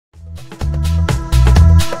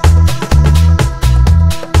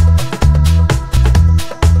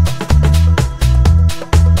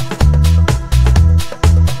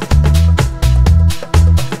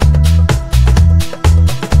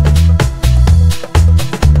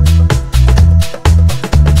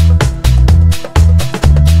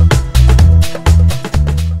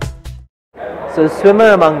So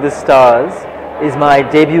Swimmer Among the Stars is my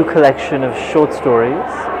debut collection of short stories.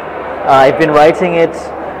 I've been writing it,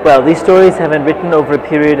 well, these stories have been written over a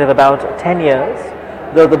period of about 10 years,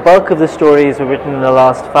 though the bulk of the stories were written in the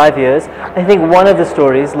last 5 years. I think one of the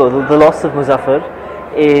stories, The Loss of Muzaffar,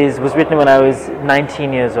 was written when I was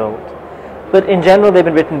 19 years old. But in general, they've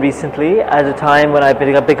been written recently at a time when I've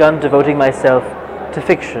begun devoting myself to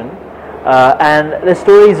fiction. And the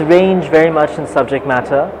stories range very much in subject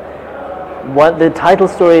matter. The title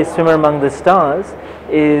story, Swimmer Among the Stars,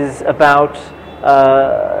 is about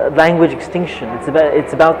language extinction.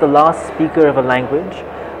 It's about the last speaker of a language,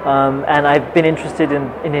 and I've been interested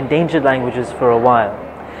in endangered languages for a while.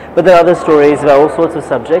 But there are other stories about all sorts of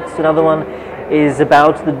subjects. Another one is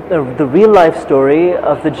about the real-life story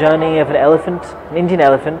of the journey of an Indian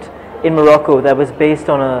elephant in Morocco that was based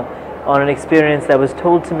on an experience that was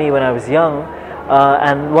told to me when I was young.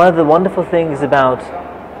 And one of the wonderful things about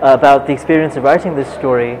the experience of writing this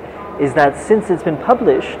story is that since it's been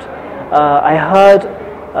published,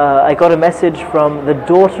 I got a message from the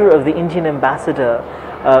daughter of the Indian ambassador,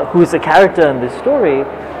 who's a character in this story,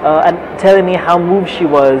 and telling me how moved she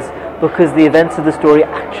was because the events of the story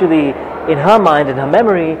actually, in her mind, in her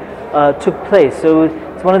memory, took place. So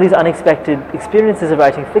it's one of these unexpected experiences of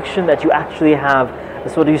writing fiction that you actually have,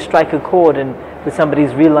 you strike a chord with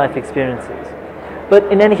somebody's real life experiences. But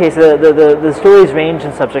in any case, the stories range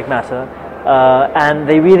in subject matter, and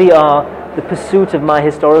they really are the pursuit of my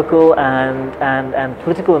historical and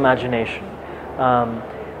political imagination. One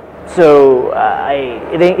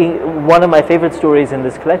of my favorite stories in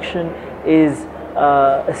this collection is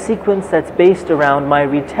a sequence that's based around my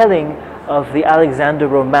retelling of the Alexander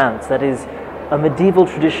romance. That is a medieval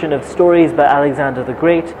tradition of stories by Alexander the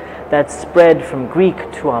Great that spread from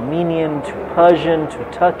Greek to Armenian to Persian to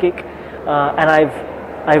Turkic. And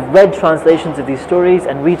I've read translations of these stories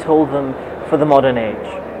and retold them for the modern age.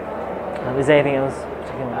 Is there anything else?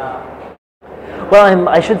 Well,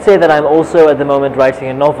 I should say that I'm also at the moment writing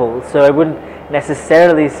a novel, so I wouldn't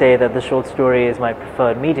necessarily say that the short story is my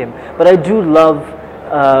preferred medium, but I do love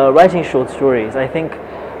writing short stories. I think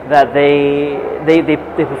that they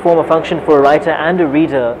perform a function for a writer and a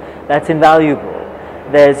reader that's invaluable.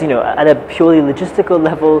 There's, at a purely logistical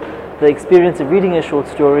level, the experience of reading a short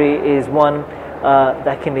story is one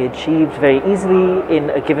that can be achieved very easily in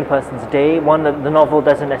a given person's day, one that the novel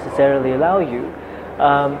doesn't necessarily allow you.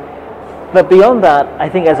 But beyond that, I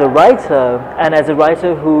think as a writer, and as a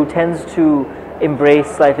writer who tends to embrace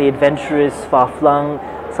slightly adventurous, far-flung,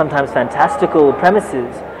 sometimes fantastical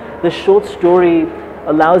premises, the short story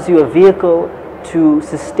allows you a vehicle to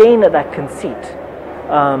sustain that conceit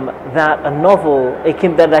that a novel,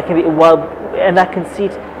 and that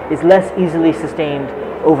conceit is less easily sustained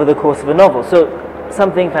over the course of a novel. So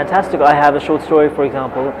something fantastical. I have a short story, for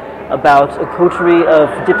example, about a coterie of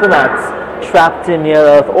diplomats trapped in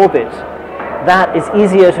near-Earth orbit. That is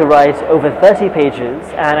easier to write over 30 pages,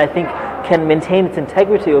 and I think can maintain its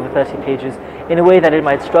integrity over 30 pages in a way that it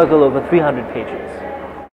might struggle over 300 pages.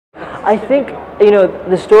 I think,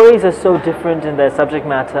 the stories are so different in their subject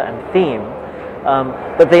matter and theme,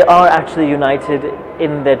 but they are actually united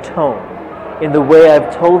in their tone, in the way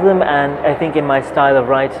I've told them, and I think in my style of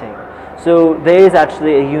writing. So there is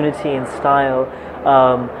actually a unity in style.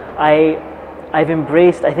 I've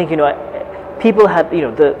embraced, I think, people have,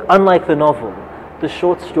 unlike the novel, the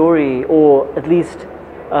short story, or at least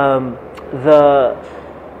the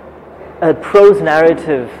prose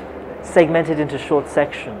narrative segmented into short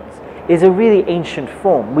sections, is a really ancient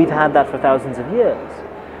form. We've had that for thousands of years.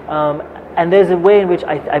 And there's a way in which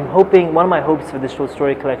I'm hoping, one of my hopes for this short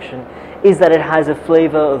story collection is that it has a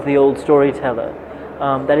flavor of the old storyteller,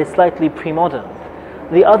 that is slightly pre-modern.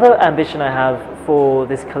 The other ambition I have for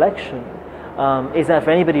this collection is that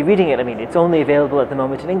for anybody reading it, it's only available at the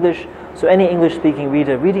moment in English, so any English-speaking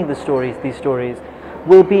reader reading these stories,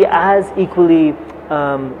 will be as equally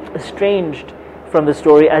estranged from the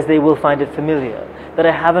story as they will find it familiar. That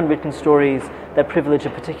I haven't written stories that privilege a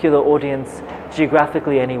particular audience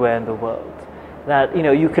geographically anywhere in the world. That,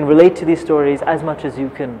 you can relate to these stories as much as you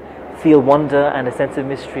can feel wonder and a sense of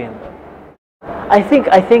mystery in them. I think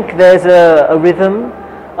there's a rhythm.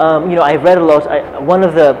 I've read a lot. One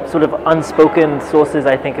of the sort of unspoken sources,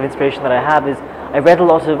 I think, of inspiration that I have is I've read a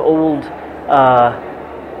lot of old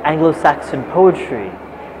Anglo-Saxon poetry,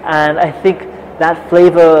 and I think that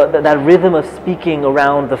flavor, that rhythm of speaking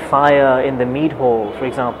around the fire in the mead hall, for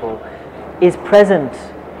example, is present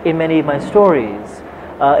in many of my stories.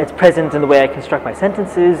 It's present in the way I construct my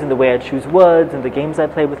sentences, in the way I choose words, in the games I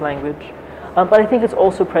play with language. But I think it's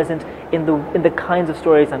also present in the kinds of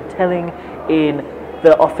stories I'm telling, in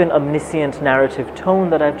the often omniscient narrative tone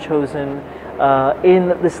that I've chosen, in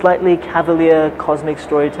the slightly cavalier cosmic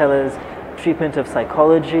storyteller's treatment of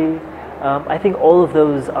psychology. I think all of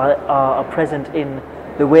those are present in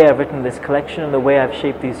the way I've written this collection and the way I've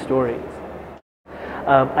shaped these stories.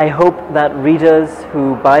 I hope that readers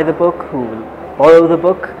who buy the book, who borrow the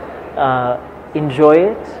book, enjoy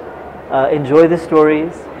it, enjoy the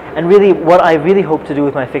stories, and really what I really hope to do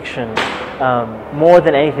with my fiction more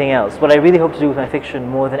than anything else,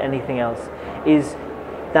 is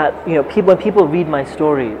that when people read my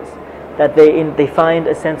stories, that they find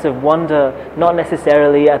a sense of wonder, not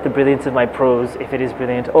necessarily at the brilliance of my prose, if it is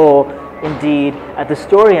brilliant, or indeed at the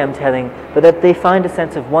story I'm telling, but that they find a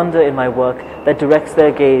sense of wonder in my work that directs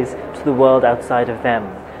their gaze to the world outside of them.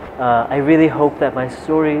 I really hope that my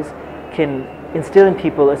stories can instill in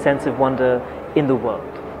people a sense of wonder in the world.